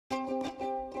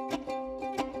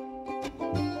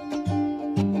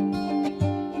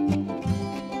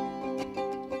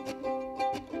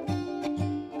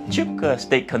Chuuk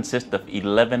state consists of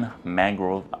 11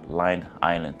 mangrove-lined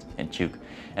islands in Chuuk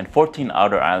and 14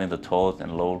 outer islands, atolls,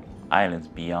 and low islands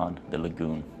beyond the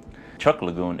lagoon. Chuuk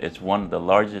Lagoon is one of the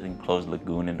largest enclosed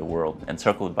lagoon in the world,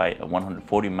 encircled by a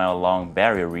 140-mile-long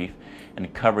barrier reef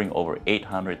and covering over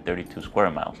 832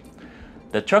 square miles.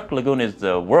 The Chuuk Lagoon is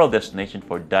the world destination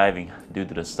for diving due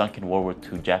to the sunken World War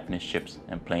II Japanese ships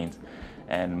and planes.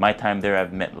 And my time there,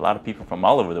 I've met a lot of people from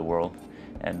all over the world.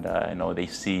 And I know they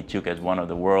see Chuuk as one of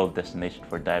the world destinations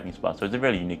for diving spots. So it's a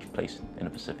very unique place in the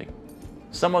Pacific.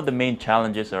 Some of the main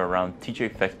challenges are around teacher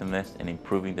effectiveness and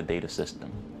improving the data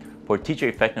system. For teacher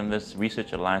effectiveness,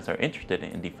 Research Alliance are interested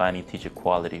in defining teacher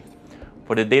quality.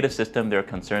 For the data system, there are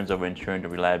concerns over ensuring the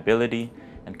reliability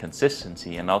and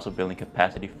consistency, and also building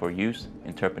capacity for use,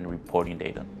 interpreting, and reporting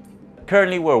data.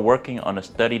 Currently, we're working on a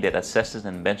study that assesses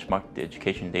and benchmarks the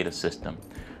education data system.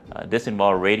 This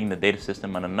involves rating the data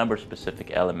system on a number of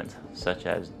specific elements, such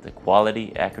as the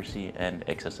quality, accuracy, and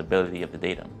accessibility of the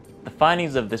data. The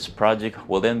findings of this project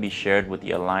will then be shared with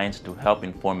the Alliance to help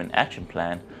inform an action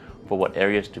plan for what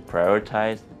areas to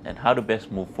prioritize and how to best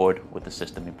move forward with the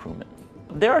system improvement.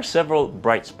 There are several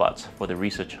bright spots for the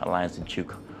Research Alliance in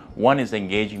Chuuk. One is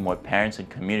engaging more parents and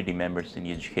community members in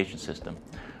the education system.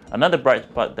 Another bright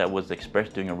spot that was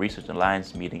expressed during a Research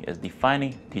Alliance meeting is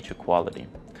defining teacher quality.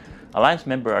 Alliance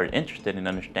members are interested in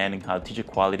understanding how teacher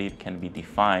quality can be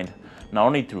defined not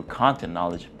only through content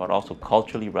knowledge, but also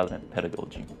culturally relevant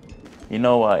pedagogy. You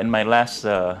know, in my last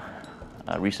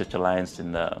Research Alliance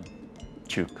in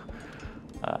Chuuk,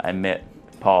 I met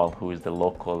Paul, who is the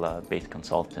local based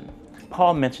consultant.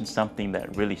 Paul mentioned something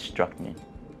that really struck me.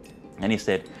 And he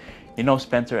said, you know,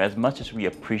 Spencer, as much as we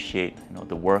appreciate,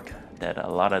 the work that a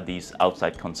lot of these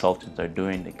outside consultants are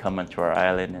doing, they come onto our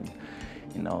island and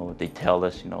they tell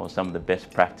us, some of the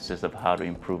best practices of how to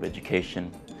improve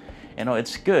education.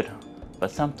 It's good,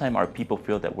 but sometimes our people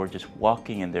feel that we're just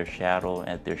walking in their shadow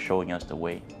and they're showing us the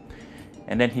way.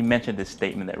 And then he mentioned this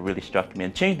statement that really struck me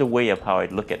and changed the way of how I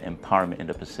look at empowerment in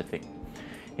the Pacific.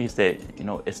 He said,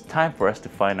 it's time for us to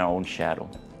find our own shadow.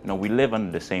 We live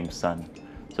under the same sun,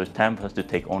 so it's time for us to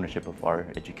take ownership of our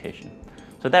education.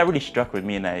 So that really struck with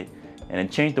me, and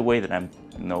it changed the way that I'm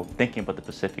thinking about the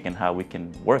Pacific and how we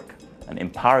can work and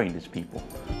empowering these people.